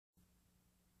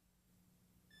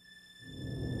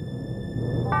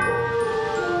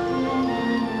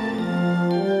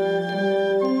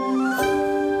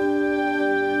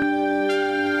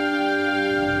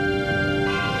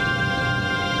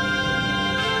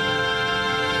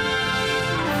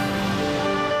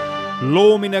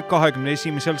Loomine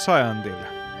 21. sajandil.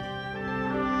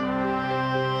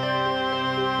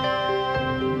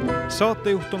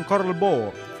 Saatejuht on Karl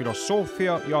Boo,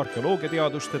 filosoofia ja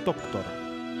arheoloogiateaduste doktor.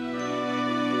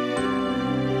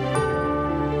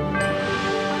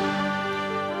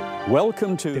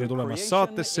 Tere tulemast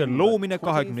saatesse Loomine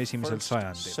 21.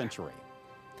 sajandil.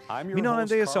 Mina olen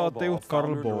teie saatejuht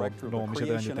Karl Boo, Loomise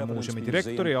tõendite muuseumi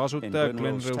direktor ja asutaja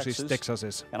Glen Rose'is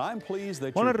Texases. Ma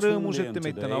olen rõõmus, et te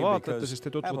meid täna vaatate, sest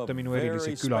te tutvute minu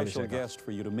erilise külalisega.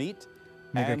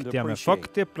 Me kõik teame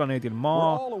fakti, et planeedil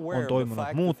Maa on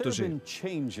toimunud muutusi.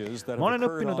 Ma olen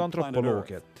õppinud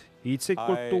antropoloogiat. Iidseid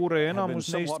kultuure ja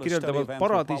enamus neist kirjeldavad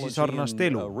paradiisi sarnast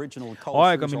elu.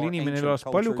 Aega, mil inimene elas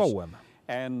palju kauem.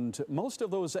 And most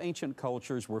of those ancient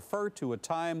cultures refer to a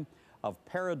time of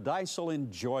paradisal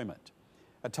enjoyment,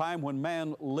 a time when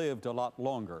man lived a lot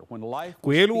longer, when life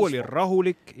kui elu oli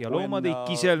rahulik ja loomad ei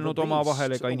kiselnud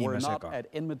omavahel ega inimesega.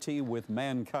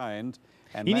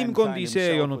 Inimkond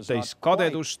ise ei olnud täis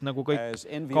kadedust, nagu kõik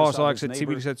kaasaegsed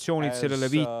tsivilisatsioonid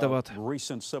sellele viitavad.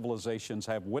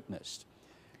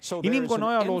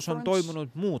 Inimkonna ajaloos on toimunud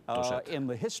muutused.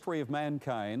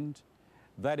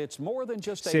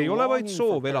 See ei ole vaid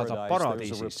soov elada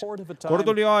paradiisis. Kord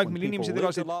oli aeg, mil inimesed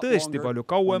elasid tõesti palju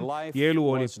kauem ja elu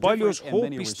oli paljus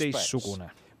hoopis teistsugune.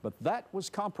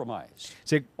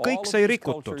 See kõik sai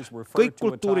rikutud. Kõik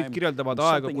kultuurid kirjeldavad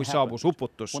aega, kui saabus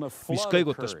uputus, mis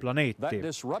kõigutas planeeti.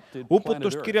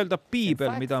 Uputust kirjeldab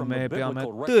Piibel, mida me peame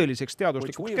tõeliseks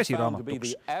teaduslikuks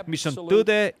käsiraamatuks, mis on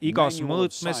tõde igas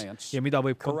mõõtmes ja mida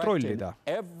võib kontrollida.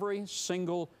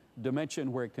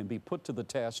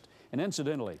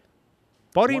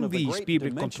 Parim viis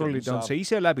Piiblit kontrollida on see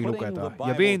ise läbi lugeda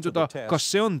ja veenduda,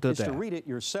 kas see on tõde.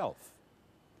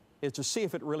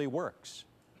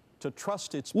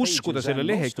 Uskuda selle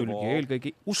lehekülgi ja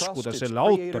eelkõige uskuda selle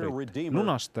autorit,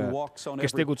 lunastajat,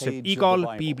 kes tegutseb igal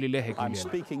Piibli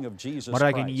leheküljel. Ma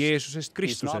räägin Jeesusest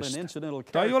Kristusest.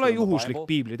 Ta ei ole juhuslik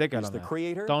Piibli tegelane.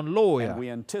 Ta on looja.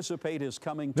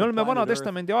 Me oleme Vana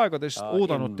Testamendi aegadest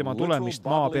oodanud tema tulemist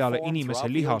maa peale inimese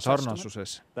liha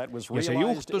sarnasuses. Ja see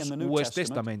juhtus Uues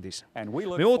Testamendis.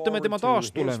 Me ootame tema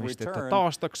taastulemist, et ta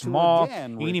taastaks maa,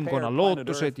 inimkonna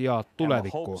lootused ja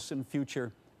tulevikku.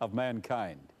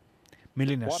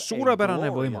 Milline suurepärane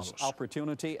võimalus.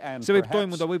 See võib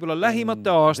toimuda võib-olla lähimate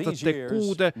aastate,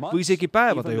 kuude või isegi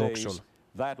päevade jooksul.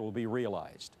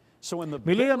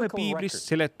 Me leiame Piiblist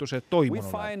seletuse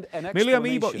toimunule. Me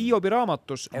leiame Hiobi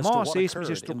raamatus maa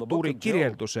seesmise struktuuri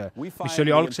kirjelduse, mis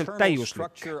oli algselt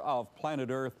täiuslik.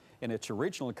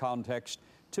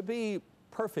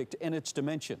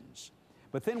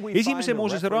 Esimese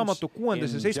Moosese raamatu 6. ja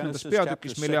 7.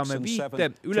 peatükis me leiame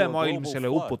viite ülemaailmsele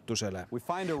uputusele.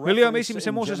 Me leiame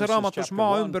esimese Moosese raamatus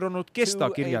maa ümber olnud kesta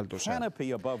kirjelduse.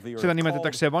 Seda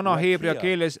nimetatakse vana heebrea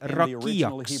keeles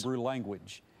rakiaks.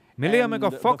 Me leiame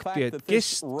ka fakti, et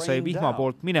kest sai vihma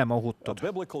poolt minema uhutud.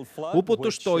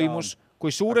 Uputus toimus,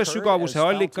 kui suure sügavuse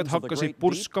allikad hakkasid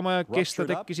purskama ja kesta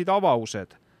tekkisid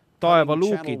avaused,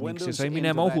 taevaluugid ning see sai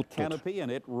minema uhutud.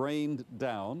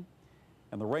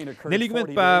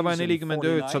 40 päeva ja 40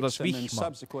 ööd sadas vihma.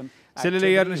 Sellele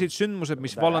järgnesid sündmused,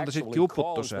 mis vallandasidki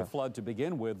uputuse.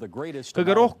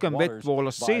 Kõige rohkem vett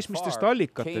voolas seesmistest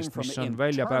allikatest, mis on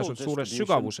välja pääsud suurest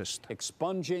sügavusest.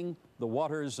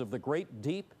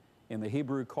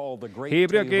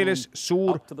 Heebrea keeles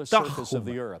suur tahum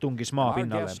tungis maa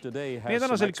pinnale. Meie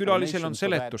tänasel külalisel on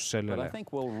seletus sellele.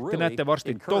 Te näete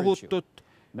varsti tohutut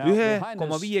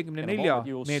 1,54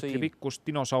 meetri pikkust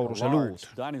dinosauruse luud.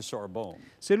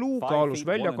 See luu kaalus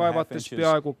välja kaevates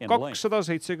peaaegu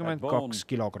 272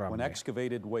 kilogrammi.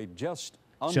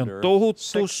 See on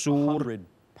tohutu suur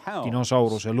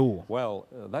dinosauruse luu.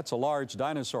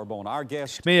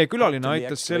 Meie külaline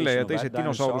aitas selle ja teised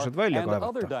dinosaurused välja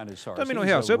kaevata. Ta on minu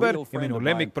hea sõber ja minu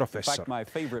lemmikprofessor. Ma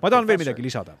tahan veel midagi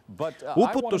lisada.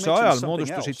 Uputuse ajal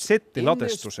moodustusid seti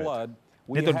ladestused.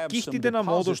 Need on kihtidena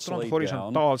moodustanud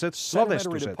horisontaalsed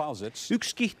ladestused. Üks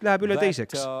kiht läheb üle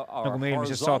teiseks, nagu me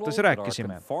eelmises saates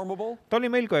rääkisime. Ta oli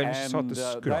meil ka eelmises saates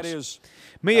külas.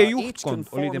 Meie juhtkond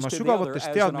oli tema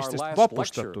sügavatest teadmistest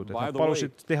vapustatud, et nad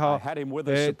palusid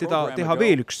teha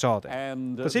veel üks saade.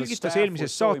 Ta selgitas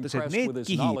eelmises saates, et need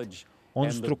kihid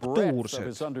on struktuursed.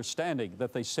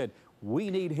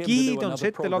 Kihid on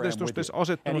setteladestustes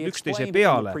asetunud üksteise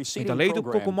peale, mida leidub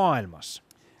kogu maailmas.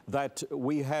 That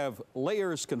we have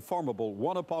layers conformable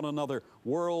one upon another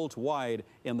worldwide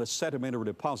in the sedimentary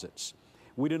deposits.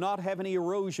 We do not have any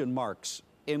erosion marks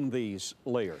in these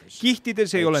layers.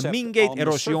 Kihtides ei ole mingeid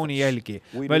erosiooni jälgi,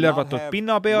 välja arvatud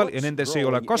pinna peal ja nendes ei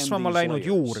ole kasvama läinud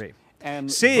juuri.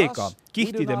 Seega,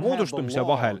 kihtide moodustumise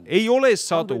vahel ei ole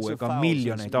sadu ega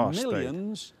miljoneid aastaid.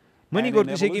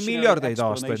 mõnikord isegi miljardeid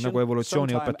aastaid, nagu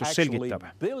evolutsiooniõpetus selgitab.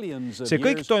 See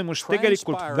kõik toimus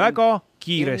tegelikult väga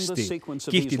kiiresti.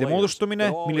 Kihtide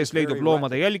moodustumine, milles leidub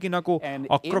loomade jälgi nagu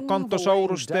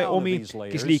akrokantosauruste omi,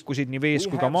 kes liikusid nii vees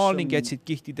kui ka maal ning jätsid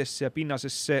kihtidesse ja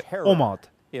pinnasesse omad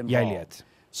jäljed.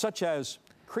 Such as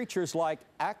creatures like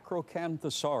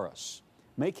Acrocanthosaurus,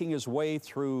 making his way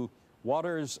through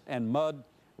waters and mud,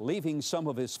 leaving some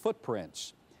of his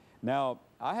footprints. Now,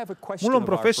 mul on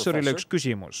professorile üks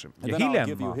küsimus ja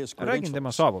hiljem ma räägin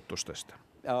tema saavutustest.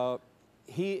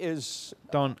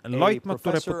 Ta on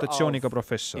laitmatu reputatsiooniga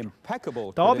professor.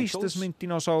 Ta abistas mind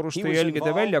dinosauruste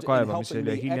jälgede väljakaevamisel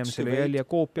ja hiljem selle jälje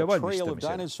koopia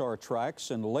valmistamisel.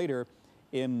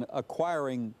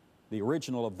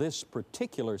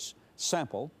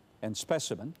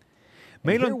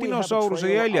 Meil on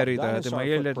dinosauruse jäljerida ja tema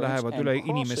jäljed lähevad üle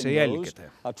inimese jälgede.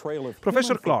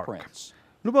 Professor Clark,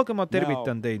 lubage ma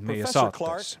tervitan teid meie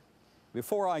saates.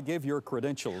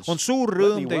 On suur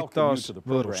rõõm teid taas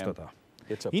võõrustada.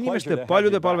 Inimeste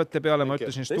paljude palvete peale ma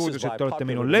ütlesin stuudios, et te olete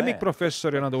minu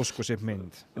lemmikprofessor ja nad uskusid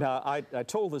mind.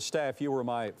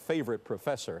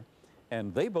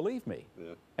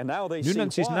 Nüüd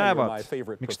nad siis näevad,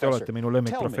 miks te olete minu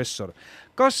lemmikprofessor.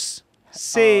 Kas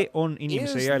see on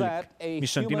inimese jälg,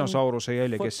 mis on dinosauruse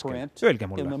jälje keskel? Öelge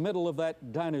mulle.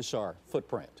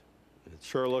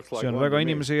 See on väga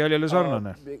inimese jäljele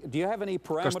sarnane.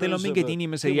 Kas teil on mingeid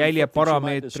inimese jälje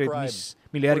parameetreid,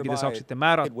 mille järgi te saaksite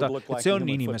määrata, et see on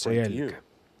inimese jälg?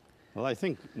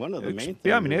 Üks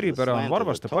peamine eripära on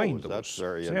varvaste painduvus.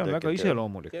 See on väga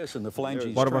iseloomulik.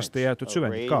 Varvaste jäetud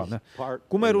süvendid ka.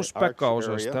 Kumeruspäka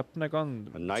osas täpne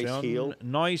kand. See on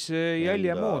naise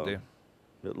jälje moodi.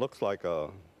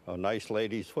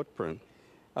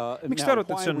 Miks te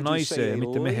arvate, et see on naise ja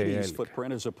mitte mehe jälg?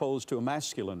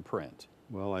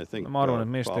 Ma arvan,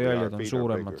 et meeste jäljed on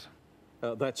suuremad.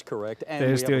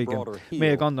 Täiesti õige.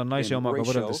 Meie kand on naise omaga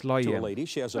võrreldes laiem.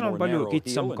 See on palju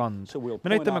kitsam kand. Me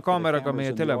näitame kaameraga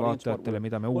meie televaatajatele,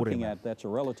 mida me uurime.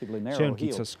 See on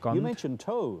kitsas kand.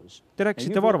 Te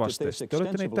rääkisite varvastest. Te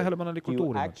olete neid tähelepanelikult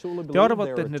uurinud. Te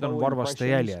arvate, et need on varvaste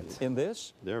jäljed.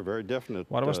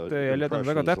 Varvaste jäljed on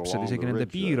väga täpsed, isegi nende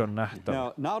piir on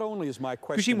nähtav.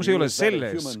 Küsimus ei ole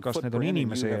selles, kas need on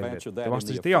inimese jäljed. Te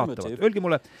vastasite jaatavalt. Öelge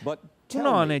mulle,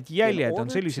 kuna need jäljed on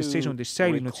sellises seisundis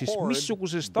säilinud, siis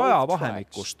missugusest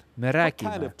ajavahemikust me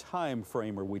räägime?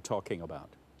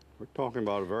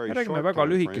 Me räägime väga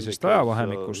lühikesest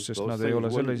ajavahemikust, sest nad ei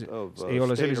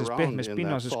ole sellises pehmes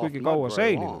pinnases kuigi kaua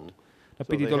säilinud. Nad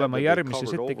pidid olema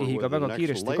järgmises ettekihiga väga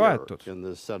kiiresti kaetud.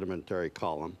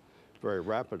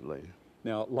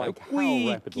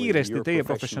 Kui kiiresti teie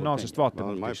professionaalsest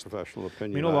vaatepunktist?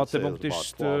 Minu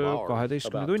vaatepunktist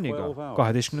 12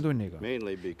 tunniga.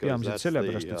 Peamiselt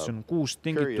sellepärast, et see on kuust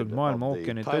tingitud maailma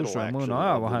ookeani tõusu ja mõõna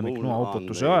ajavahemik Noa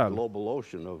uputuse ajal. See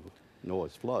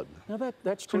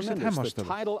on lihtsalt hämmastav.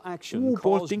 Kuu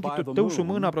poolt tingitud tõusu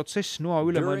mõõna protsess Noa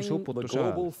ülemaailmse uputuse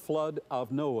ajal.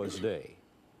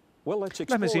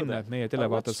 Lähme sinna, et meie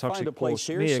televaatajad saaksid koos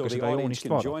meiega seda joonist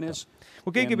vaadata.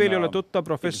 Kui keegi veel ei ole tuttav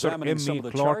professor M.E.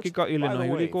 Clarkiga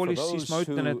Illinois ülikoolis, siis ma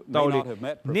ütlen, et ta oli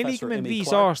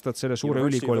 45 aastat selle suure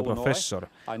ülikooli professor.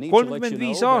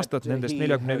 35 aastat nendest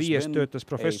 45 töötas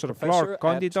professor Clark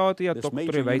kandidaadi ja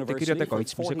doktori väitekirjade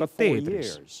kaitsmise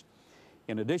kateedris.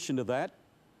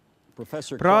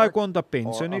 Praegu on ta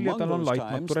pensionil ja tal on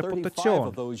laitmatu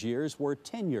reputatsioon.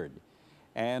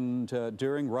 And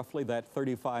during roughly that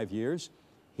 35 years,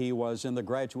 he was in the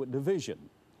graduate division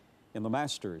in the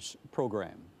master's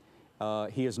program.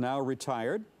 He is now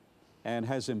retired and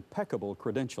has impeccable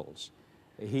credentials.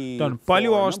 Ta on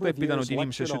palju aastaid pidanud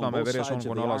inimese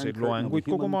südame-veresoonkonna alaseid loenguid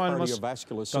kogu maailmas.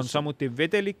 Ta on samuti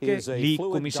vedelike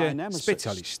liikumise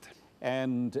spetsialist.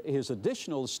 And his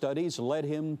additional studies led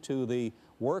him to the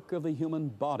work of the human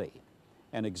body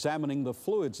and examining the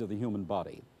fluids of the human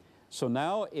body. So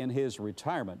now in his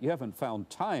retirement, you haven't found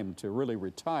time to really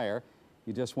retire.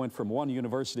 You just went from one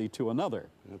university to another.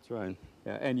 That's right.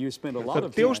 Ta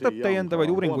teostab täiendavaid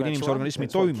uuringuid inimese organismi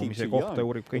toimumise kohta,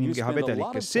 uurib ka inimkeha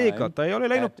vedelikke. Seega ta ei ole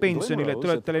läinud pensionile, te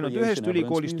olete läinud ühest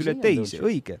ülikoolist üle teise.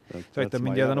 Õige. See aitab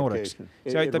mind jääda nooreks.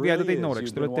 See aitab jääda teid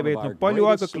nooreks. Te olete veetnud palju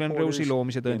aega Glen Rose'i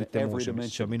loomise tõendite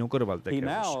muuseumis. See on minu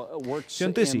kõrvaltegevus. See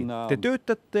on tõsi. Te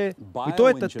töötate või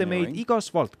toetate meid igas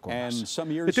valdkonnas.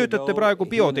 Te töötate praegu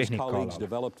biotehnika alal.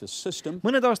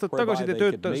 Mõned aastad tagasi ta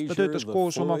töötas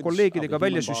koos oma kolleegidega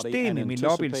välja süsteemi, mille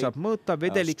abil saab mõõta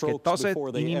vedelike taset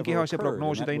inimkehas ja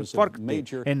prognoosida infarkti,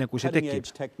 enne kui see tekib.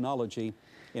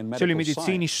 See oli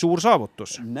meditsiinis suur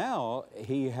saavutus.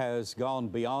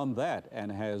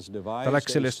 Ta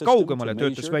läks sellest kaugemale,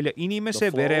 töötas välja inimese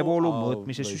verevoolu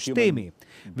mõõtmise süsteemi,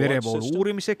 verevoolu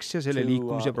uurimiseks ja selle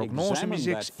liikumise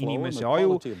prognoosimiseks inimese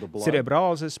aju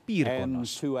cerebraalses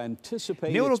piirkonnas.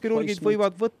 Neurokirurgid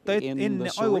võivad võtta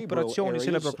enne ajuoperatsiooni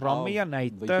selle programmi ja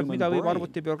näitajad, mida võib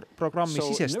arvutiprogrammi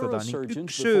sisestada ning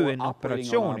üks öö enne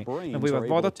operatsiooni. Nad võivad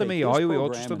vaadata meie aju ja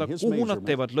otsustada, kuhu nad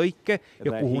teevad lõike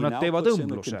ja kuhu nad teevad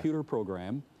õmbluse.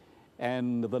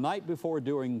 And the night before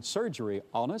doing surgery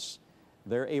on us,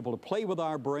 they're able to play with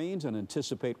our brains and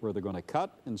anticipate where they're going to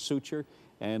cut and suture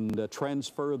and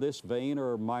transfer this vein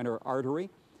or minor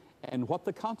artery and what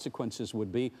the consequences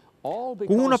would be.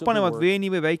 Kuhu nad panevad veeni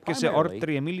või väikese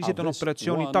arteri ja millised on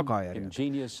operatsiooni tagajärjed.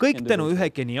 Kõik tänu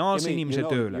ühe geniaalse inimese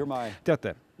tööle.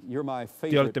 Teate,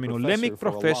 te olete minu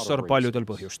lemmikprofessor paljudel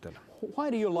põhjustel.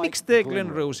 Miks te Glen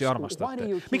Rose'i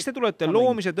armastate? Miks te tulete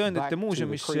loomise tõendite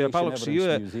muuseumisse ja Paluxi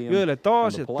jõele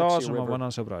taas ja taas oma vana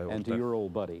sõbra juurde?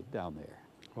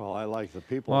 Ma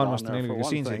armastan eelkõige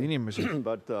siinseid inimesi.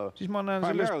 Siis ma näen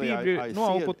selles piibli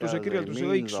noauputuse kirjelduse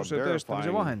õigsuse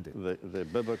tõestamise vahendid.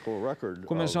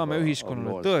 Kui me saame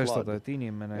ühiskonnale tõestada, et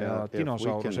inimene ja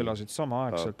dinosaurus elasid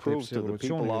samaaegselt, teeb see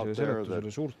evolutsioonilisele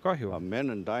seletusele suurt kahju.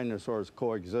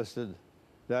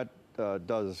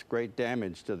 Does great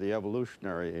damage to the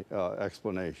evolutionary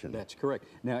explanation. That's correct.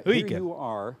 Now, õige.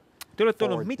 Te olete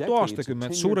olnud mitu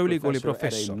aastakümmet suure ülikooli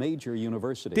professor.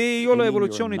 Te ei ole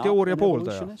evolutsiooniteooria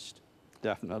pooldaja.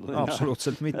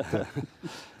 Absoluutselt mitte.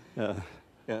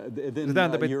 See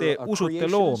tähendab, et te usute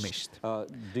loomist.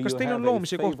 Kas teil on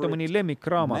loomise kohta mõni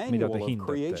lemmikraamat, mida te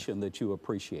hindate?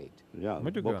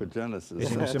 Muidugi on.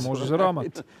 Esimese Moosese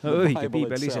raamat. Õige,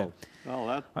 piibel ise.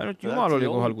 Ainult Jumal oli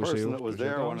kohal, kus see juhtus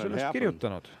ja ta on sellest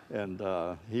kirjutanud.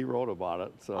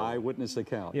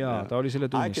 Ja, ta oli selle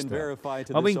tunnistaja.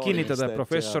 Ma võin kinnitada, et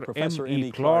professor M.E.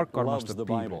 Clark armastab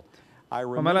piiblit.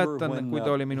 Ma mäletan, kui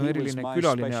ta oli minu eriline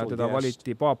külaline ja teda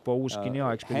valiti Paapua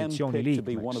Uus-Guinea ekspeditsiooni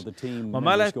liikmeks. Ma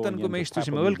mäletan, kui me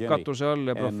istusime õlgkatuse all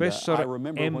ja professor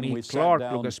M.E. Clark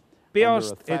luges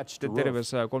peast ette terve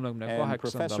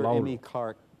 138. laulu.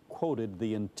 Quoted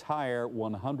the entire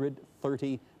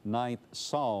 139th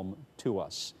Psalm to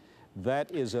us.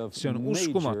 That is of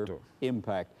major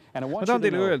impact. Ma tahan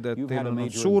teile öelda, et teil on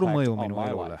suur mõju minu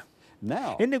elule.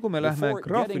 Enne kui me lähme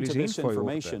graafilise info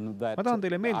juurde, ma tahan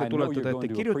teile meelde tuletada, et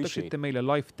te kirjutaksite meile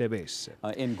Live TV-sse.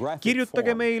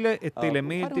 Kirjutage meile, et teile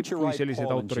meeldib, kui sellised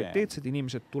autoriteetsed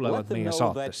inimesed tulevad meie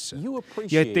saatesse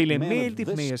ja et teile meeldib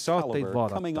meie saateid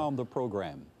vaadata.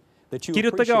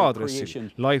 Kirjutage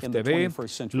aadressil Live TV,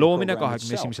 Loomine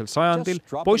 21. sajandil,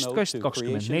 postkast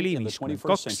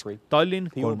 2452, Tallinn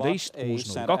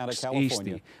 13602,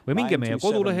 Eesti või minge meie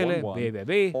kodulehele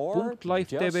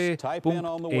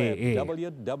www.livetv.ee.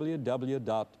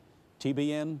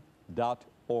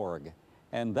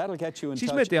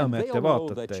 Siis me teame, et te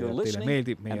vaatate ja teile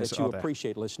meeldib meie saade.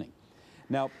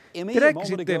 Te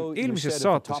rääkisite eelmises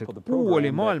saates, et kuu oli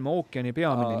maailma ookeani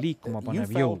peamine liikuma panev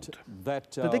jõud.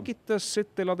 Ta tekitas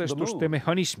etteladestuste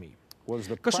mehhanismi.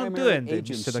 Kas on tõendeid,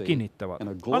 mis seda kinnitavad?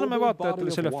 Anname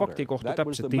vaatajatele selle fakti kohta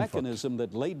täpset infot.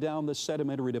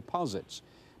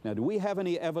 Now, do we have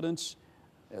any evidence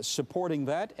supporting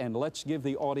that? And let's give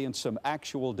the audience some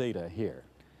actual data here.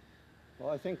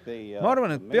 Ma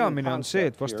arvan, et peamine on see,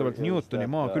 et vastavalt Newtoni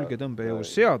maa külgetõmbejõu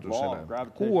seadusele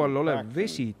kuu all olev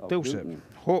vesi tõuseb,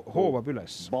 hoovab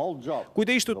üles. Kui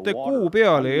te istute kuu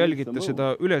peale ja jälgite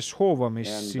seda üles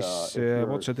hoovamist, siis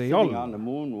otse teie all.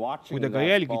 Kui te ka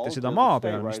jälgite seda maa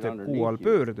peal, mis teeb kuu all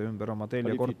pöörde ümber oma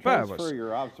telje kord päevas,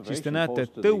 siis te näete,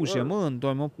 et tõus ja mõõn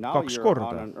toimub 2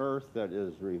 korda.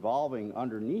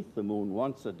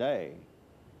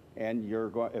 And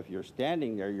if you're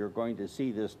standing there, you're going to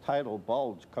see this tidal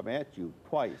bulge come at you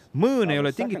twice. Mõõn ei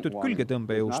ole tingitud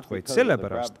külgetõmbejõust, vaid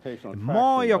sellepärast, et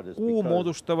maa ja kuu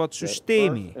moodustavad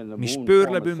süsteemi, mis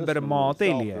pöörleb ümber maa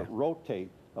telje.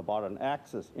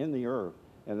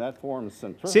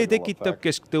 See tekitab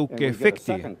kesktõuke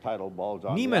efekti.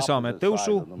 Nii me saame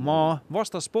tõusu maa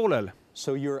vastaspoolel.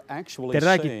 Te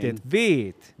räägite, et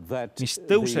veed, mis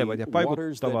tõusevad ja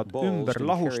paigutavad ümber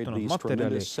lahustunud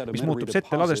materjali, mis muutub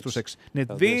setteladestuseks, need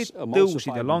veed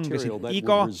tõusid ja langesid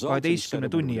iga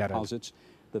 12 tunni järel.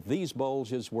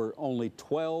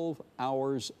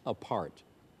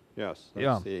 Ja,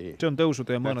 see on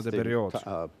tõusude ja mõõnade periood.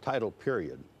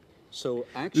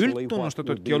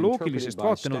 Üldtunnustatud geoloogilisest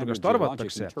vaatenurgast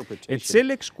arvatakse, et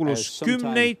selleks kulus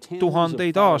 10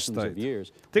 000 aastaid.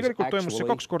 Tegelikult toimus see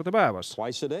 2 korda päevas.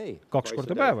 2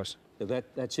 korda päevas.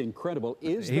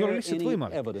 Ei ole lihtsalt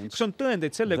võimalik. Kas on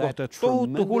tõendeid selle kohta, et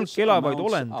tohutu hulk elavaid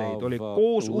olendeid oli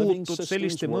koos uhutud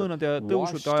selliste mõõnade ja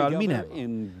tõusude ajal minema?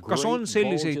 Kas on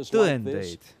selliseid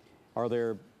tõendeid?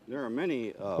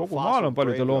 Kogu maal on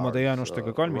paljude loomade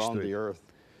jäänustega kalmistuid.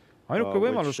 Ainuke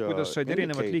võimalus, kuidas said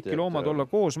erinevat liiki loomad olla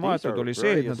koos maetud, oli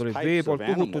see, et nad olid vee poolt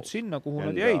uhutud sinna, kuhu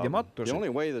nad jäid ja mattusid.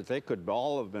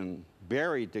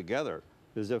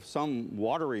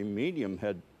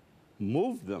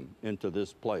 Moved them into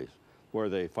this place where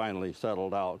they finally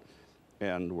settled out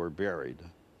and were buried.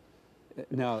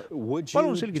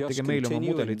 Palun selgitage meile oma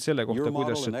mudelid selle kohta,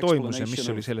 kuidas see toimus ja mis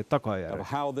oli selle tagajärg.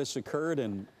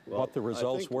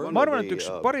 Ma arvan, et üks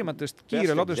parimatest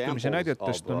kiire ladestumise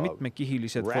näidetest on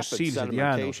mitmekihilised fossiilsed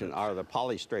jäänused.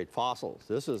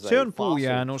 See on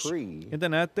puujäänus ja te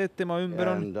näete, et tema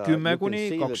ümber on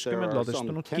 10–20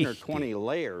 ladestunud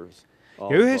kihti.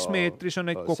 Ja ühes meetris on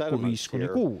neid kokku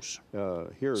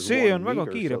 5–6. See on väga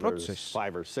kiire protsess.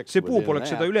 See puu poleks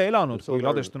seda üle elanud, kui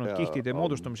ladestunud kihtide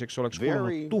moodustamiseks oleks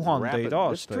kulunud tuhandeid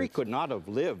aastaid.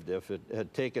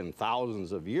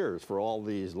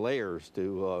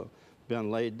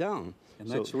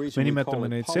 Me nimetame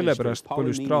neid sellepärast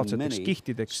polüstraatseteks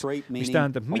kihtideks, mis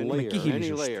tähendab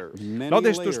mitmekihilisust.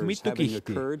 Ladestus mitu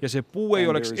kihti ja see puu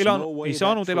ei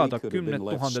saanud elada 10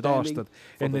 000 aastad,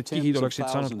 et need kihid oleksid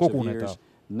saanud koguneda.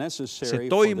 See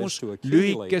toimus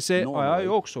lühikese aja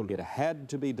jooksul.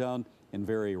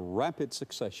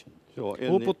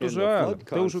 Uputuse ajal,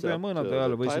 tõusude ja mõõnade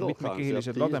ajal võisid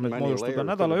mitmekihilised lademed moodustada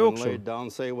nädala jooksul.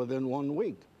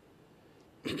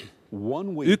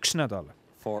 Üks nädal.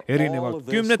 Erinevalt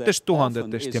 10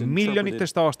 000 ja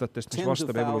miljonitest aastatest, mis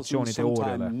vastab evolutsiooni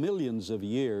teooriale.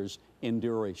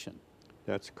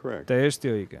 Täiesti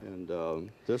õige.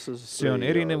 See on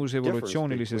erinevus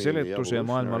evolutsioonilise seletuse ja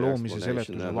maailma loomise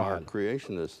seletuse vahel.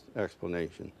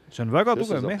 See on väga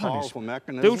tugev mehhanism.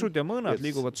 Tõusud ja mõõnad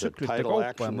liiguvad tsüklite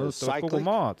kaupa ja mõõtavad kogu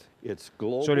maad.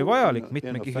 See oli vajalik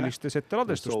mitmekihiliste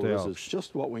seteladestuste jaoks.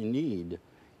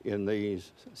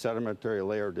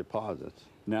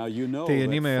 Teie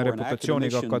nime ja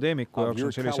reputatsiooniga akadeemiku jaoks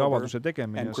on sellise avalduse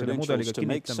tegemine ja selle mudeliga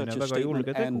kinnitamine väga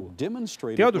julge tegu.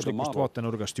 Teaduslikust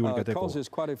vaatenurgast julge tegu,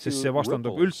 sest see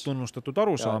vastandub üldtunnustatud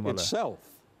arusaamale. See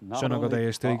on aga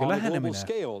täiesti õige lähenemine.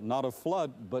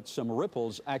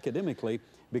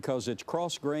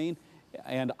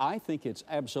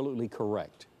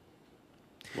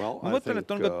 Ma mõtlen, et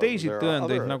on ka teisi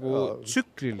tõendeid nagu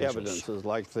tsüklilisus.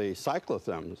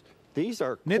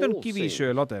 Need on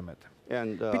kivisöelademed.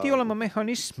 Pidi olema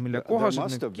mehhanism, mille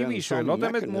kohaselt need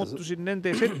kivisöelademed muutusid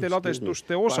nende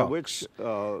seteladestuste osaks.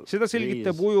 Seda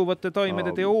selgitab ujuvate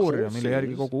taimede teooria, mille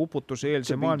järgi kogu uputuse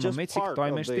eelse maailma metsik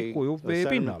taimestik ujub vee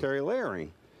pinnal.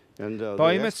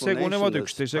 Taimed segunevad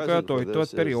üksteisega ja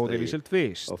toituvad perioodiliselt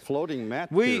veest.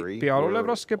 Või peal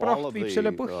olev raske praht viib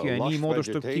selle põhja ja nii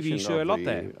moodustub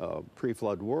kivisöelade.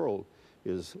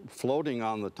 Is floating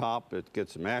on the top, it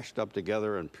gets mashed up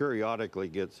together and periodically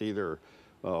gets either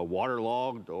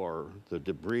waterlogged or the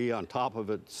debris on top of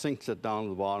it sinks it down to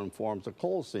the bottom, forms a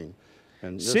coal seam.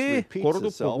 See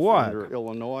kordub kogu aeg,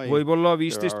 võib-olla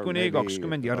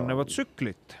 15–20 järgnevat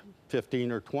tsüklit.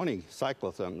 15 or 20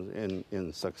 cyclothems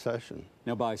in succession.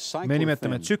 Me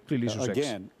nimetame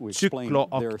tsüklilisuseks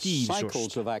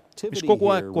tsükloaktiivsust, mis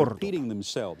kogu aeg kordub.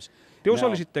 Te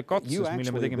osalesite katses, mille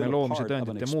me tegime loomise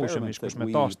tõendite muuseumis, kus me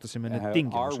taastasime need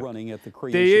tingimused.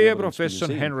 Teie ja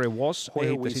professor Henry Voss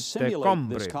ehitasite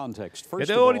kambri ja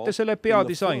te olite selle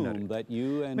peadisainerid.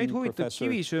 Meid huvitab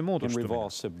kivisöö moodustumine.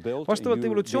 Vastavalt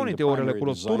evolutsiooniteooriale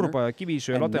kulub turba ja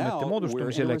kivisöö lademete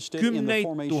moodustamisele 10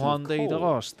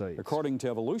 000 aastaid.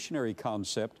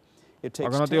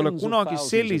 Aga nad ei ole kunagi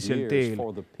sellisel teel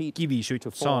kivisütt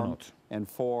saanud.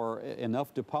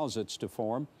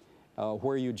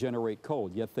 Where you generate coal,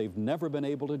 yet they've never been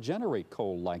able to generate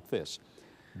coal like this.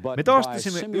 Me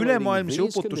taastasime ülemaailmse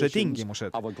uputuse tingimused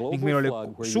ning meil oli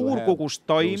suur kogus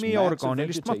taimi ja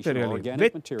orgaanilist materjali,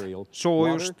 vett,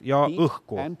 soojust ja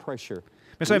õhku.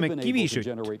 Me saime kivisütt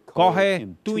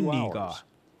 2 tunniga.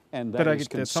 Te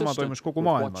räägite, et sama toimus kogu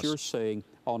maailmas.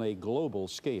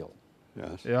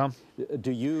 Jah.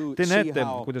 Te näete,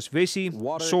 kuidas vesi,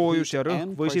 soojus ja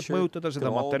rõhk võisib mõjutada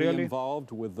seda materjali.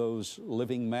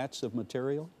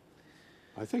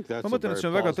 Ma mõtlen, et see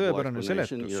on väga tõepärane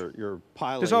seletus.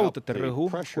 Te saavutate rõhu,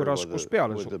 kui raskus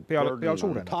peal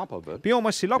suureneb.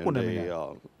 Biomassi lagunemine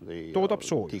toodab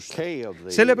soojust.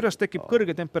 Sellepärast tekib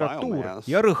kõrge temperatuur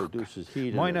ja rõhk.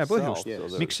 Ma ei näe põhjust,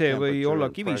 miks see või olla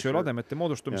kivisöelademete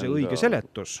moodustumise õige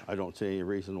seletus. I don't see any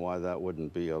reason why that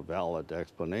wouldn't be a valid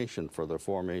explanation for the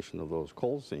formation of those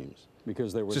coal seams.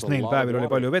 sest neil päevil oli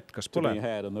palju vett, kas pole?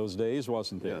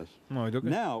 Muidugi.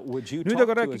 Nüüd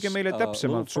aga rääkige meile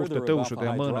täpsemalt suurte tõusude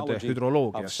ja mõõnade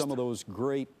hüdroloogiast.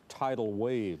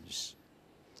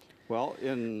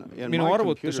 Minu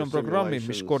arvutis on programmid,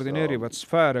 mis koordineerivad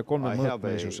sfääre kolme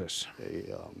mõõtmelisuses.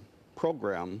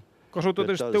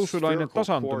 Kasutades tõusulaine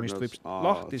tasandumist võib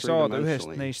lahti saada ühest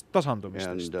neist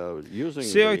tasandumistest.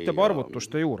 See aitab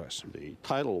arvutuste juures,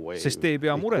 sest ei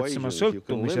pea muretsema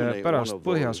sõltumise pärast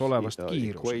põhjas olevast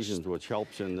kiirusest.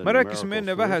 Me rääkisime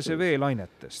enne vähese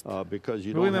veelainetest.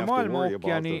 Me võime maailma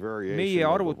ookeani meie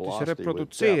arvutis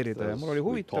reprodutseerida ja mul oli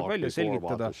huvitav välja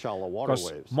selgitada, kas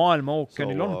maailma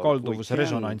ookeanil on kalduvus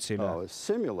resonantsile.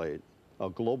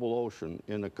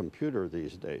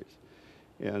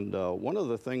 And one of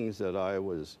the things that I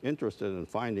was interested in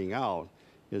finding out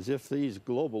is if these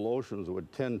global oceans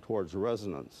would tend towards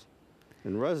resonance.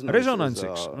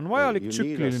 Resonantsiks on vajalik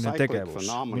tsükliline tegevus,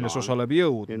 milles osaleb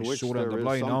jõud, mis suurendab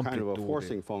laine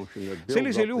amplituudi.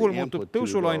 Sellisel juhul muutub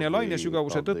tõusulaine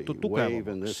lainesügavuse tõttu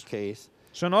tugevamaks.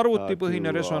 See on arvutipõhine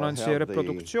resonantsi ja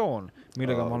reproduktsioon,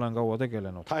 millega ma olen kaua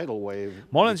tegelenud.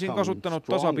 Ma olen siin kasutanud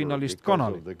tasapinnalist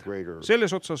kanalit.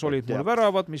 Selles otsas olid mul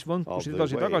väravad, mis võnkusid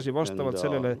edasi-tagasi vastavalt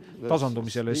sellele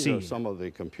tasandumisele siin.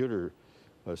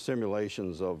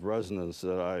 Simulations of resonance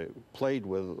that I played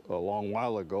with a long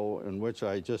while ago in which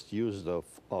I just used a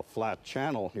flat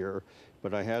channel here.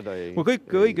 Kui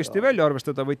kõik õigesti välja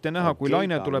arvestada, võite näha, kui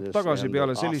laine tuleb tagasi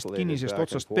peale sellist kinnisest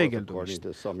otsast peegeldumist.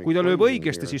 Kui ta lööb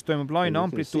õigesti, siis toimub laine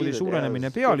amplituudi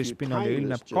suurenemine pealispinnal ja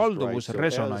ilmneb kalduvus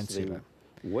resonantsile.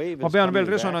 Ma pean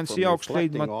veel resonantsi jaoks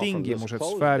leidma tingimused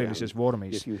sfäärilises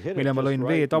vormis, mille ma lõin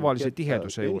vee tavalise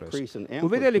tiheduse juures. Kui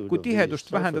vedeliku tihedust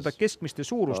vähendada keskmiste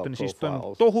suurusteni, siis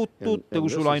toimub tohutu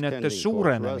tõusulainete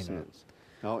suurenemine.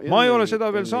 Ma ei ole seda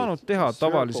veel saanud teha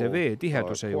tavalise vee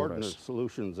tiheduse juures.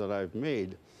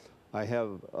 I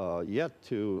have yet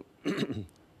to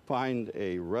find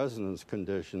a resonance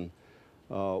condition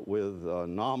with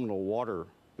nominal water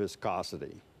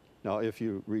viscosity. Now, if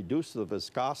you reduce the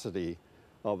viscosity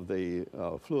of the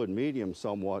fluid medium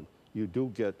somewhat, you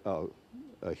do get a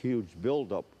huge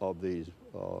buildup of these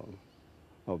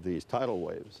tidal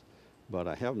waves. But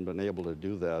I haven't been able to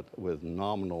do that with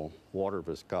nominal water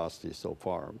viscosity so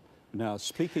far.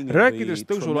 Rääkides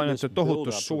tõusulainete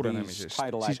tohutust suurenemisest,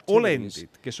 siis olendid,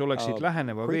 kes oleksid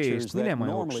läheneva vee eest minema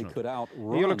jooksnud,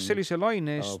 ei oleks sellise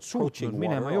laine eest suutnud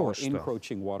minema joosta.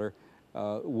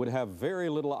 Would have very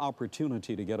little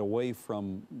opportunity to get away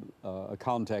from a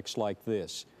context like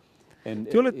this.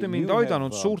 Te olete mind aidanud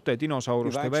suurte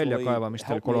dinosauruste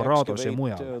väljakaevamistel Colorados ja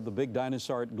mujal. Te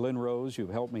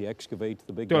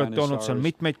olete olnud seal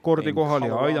mitmeid kordi kohal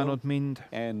ja aidanud mind.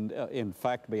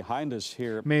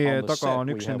 Meie taga on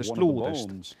üks nendest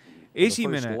luudest.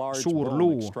 Esimene suur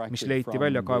luu, mis leiti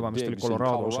väljakaevamistel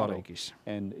Colorado osariigis.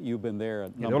 Ja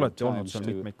te olete olnud seal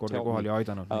mitmeid kordi kohal ja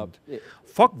aidanud mind.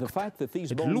 Fakt,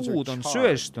 et luud on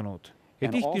söestunud ja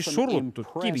tihti surutud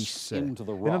kivisse ja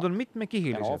nad on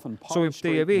mitmekihilised, sobib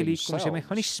teie vee liikumise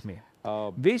mehhanismi.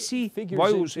 Vesi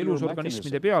vajus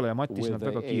elusorganismide peale ja mattis nad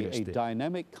väga kiiresti.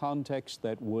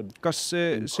 Kas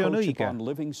see on õige?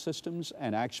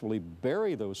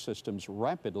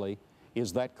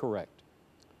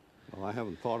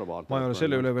 Ma ei ole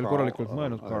selle üle veel korralikult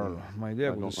mõelnud, Karl. Ma ei tea,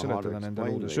 kuidas seletada nende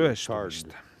luude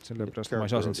söestumist. Sellepärast ma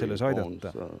ei saa sind selles aidata.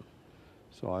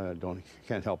 So I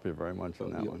can't help you very much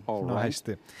on that one. No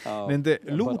hästi. Nende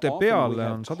luude peale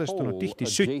on sadestunud tihti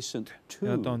sütt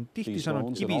ja nad on tihti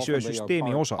saanud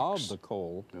kivisöösüsteemi osaks.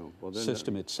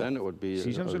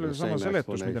 Siis on sellele sama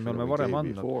seletus, mida me oleme varem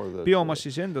andnud.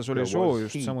 Biomassis endas oli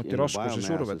soojust, samuti raskuse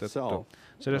surve tõttu.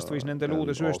 Sellest võis nende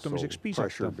luude sööstumiseks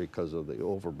piisata.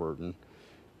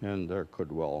 And there could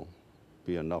well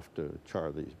be enough to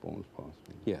char these bones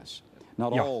possibly. Yes.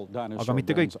 Jah, aga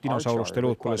mitte kõik dinosauruste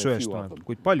luud pole söestunud,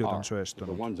 kuid paljud on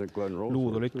söestunud.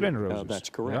 Luud olid Glen Roses.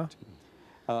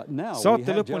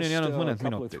 Saate lõpuni on jäänud mõned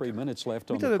minutid.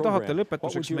 Mida te tahate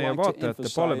lõpetuseks meie vaatajate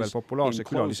palvel populaarse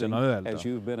külalisena öelda?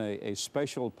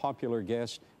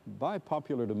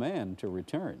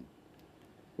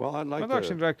 Ma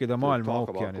tahaksin rääkida maailma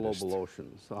ookeanidest.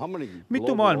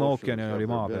 Mitu maailma ookeani oli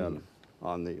maa peal?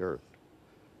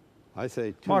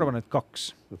 Ma arvan, et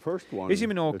 2.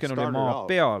 Esimene ookean oli maa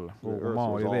peal, kuhu maa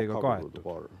oli veega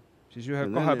kaetud. Siis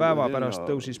 1-2 päeva pärast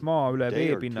tõusis maa üle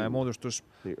veepinna ja moodustus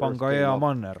Pangaea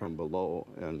manner.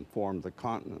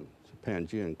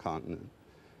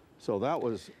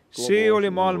 See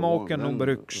oli maailma ookean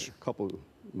number 1.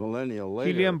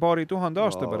 Hiljem paari 1000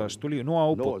 aasta pärast tuli Noa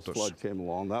uputus.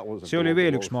 See oli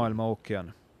veel üks maailma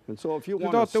ookean. Kui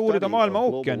tahate uurida maailma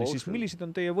ookeani, siis millised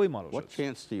on teie võimalused?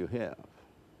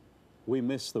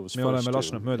 Me oleme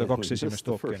lasknud mööda 2 esimest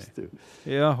ookeani.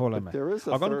 Jah, oleme.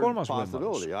 Aga on 3.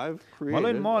 võimalus. Ma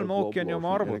lõin maailma ookeani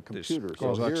oma arvutis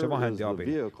kaasaegse vahendi abil,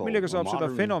 millega saab seda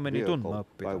fenomeni tundma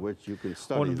õppida.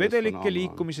 On vedelike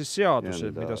liikumise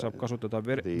seadused, mida saab kasutada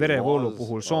verevoolu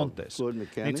puhul soontes.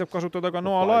 Neid saab kasutada ka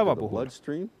noalaeva puhul.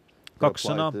 2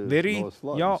 sõna, veri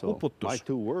ja uputus.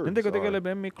 Nendega tegeleb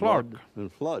Emmy Clark.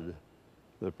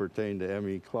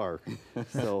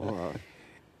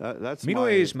 Minu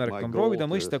eesmärk on proovida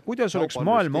mõista, kuidas oleks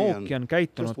maailma ookean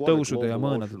käitunud tõusude ja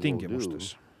mõõnade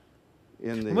tingimustes.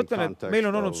 Ma mõtlen, et meil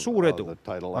on olnud suur edu,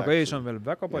 aga ees on veel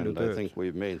väga palju tööd.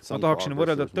 Ma tahaksin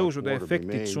võrrelda tõusude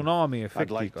efekti tsunami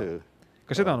efektiga.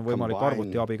 Ka seda on võimalik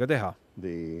arvuti abiga teha.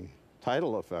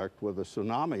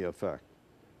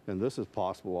 And this is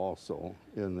possible also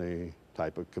in the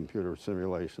type of computer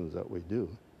simulations that we do.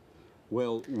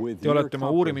 Te olete oma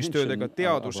uurimistöödega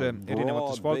teaduse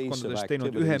erinevates valdkondades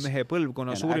teinud ühe mehe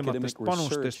põlvkonna suurimatest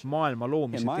panustest maailma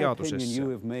loomise teadusesse.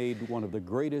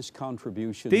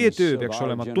 Teie töö peaks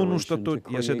olema tunnustatud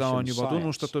ja seda on juba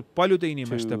tunnustatud paljude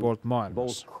inimeste poolt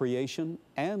maailmas.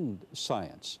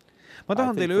 Ma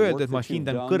tahan teile öelda, et ma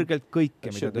hindan kõrgelt kõike,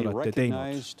 mida te olete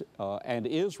teinud.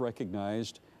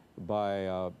 By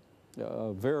a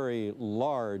very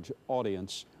large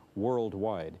audience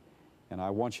worldwide. And I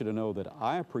want you to know that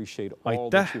I appreciate all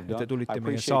that you've done. I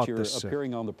appreciate your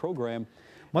appearing on the program.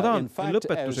 Ma tahan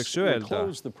lõpetuseks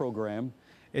öelda,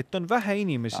 et on vähe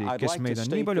inimesi, kes meid on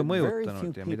nii palju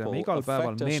mõjutanud ja mida me igal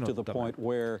päeval meenutame.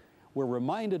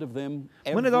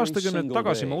 Mõned aastakümned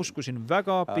tagasi ma uskusin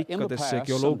väga pikkadesse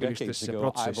geoloogilistesse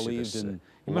protsessidesse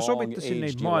ja ma sobitasin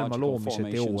neid maailma loomise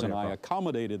teooriaga.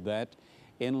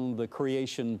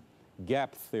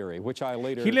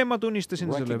 Hiljem ma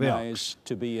tunnistasin selle veaks.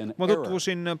 Ma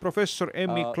tutvusin professor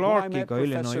Emmy Clarkiga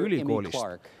Illinois ülikoolist.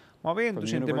 Ma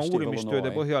veendusin tema uurimistööde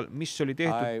põhjal, mis oli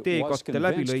tehtud teekatte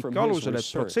läbilõike alusel, et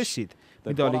protsessid,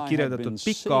 mida oli kirjeldatud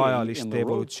pikaajaliste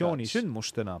evolutsiooni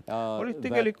sündmustena, olid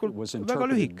tegelikult väga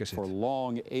lühikesed.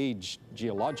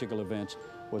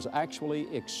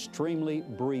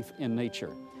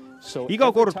 Iga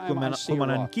kord, kui ma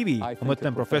näen kivi, ma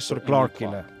mõtlen professor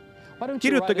Clarkile.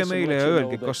 Kirjutage meile ja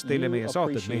öelge, kas teile meie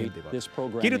saated meeldivad.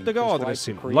 Kirjutage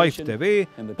aadressil Live TV,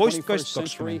 postkast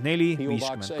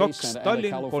 2452,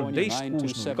 Tallinn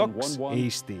 13602,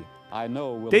 Eesti.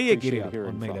 Teie kirjad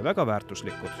on meile väga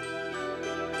väärtuslikud.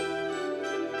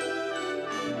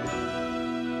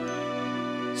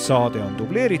 Saade on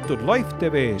dubleeritud Live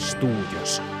TV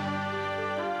stuudios.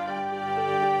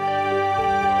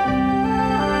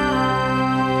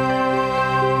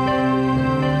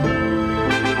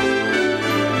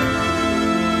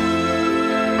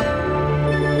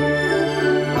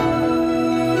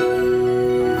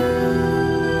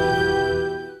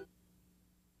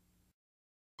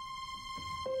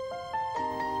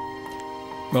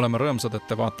 Me oleme rõõmsad, et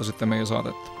te vaatasite meie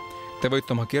saadet. Te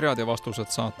võite oma kirjad ja vastused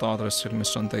saata aadressil,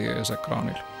 mis on teie ees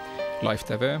ekraanil. Live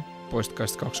TV,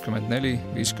 postkast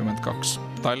 2452,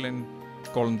 Tallinn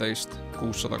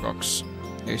 13602,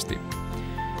 Eesti.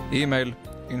 E-mail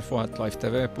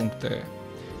info@livetv.ee.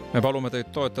 Me palume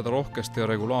teid toetada rohkesti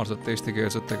ja regulaarselt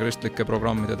eestikeelsete kristlike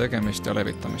programmide tegemist ja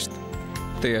levitamist.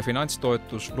 Teie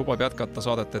finantstoetus lubab jätkata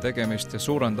saadete tegemist ja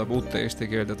suurendab uute eesti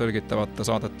keelde tõlgitavate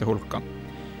saadete hulka.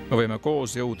 Me võime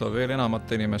koos jõuda veel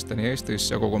enamate inimesteni Eestis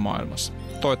ja kogu maailmas.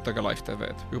 Toetage Live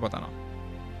TV'd juba täna.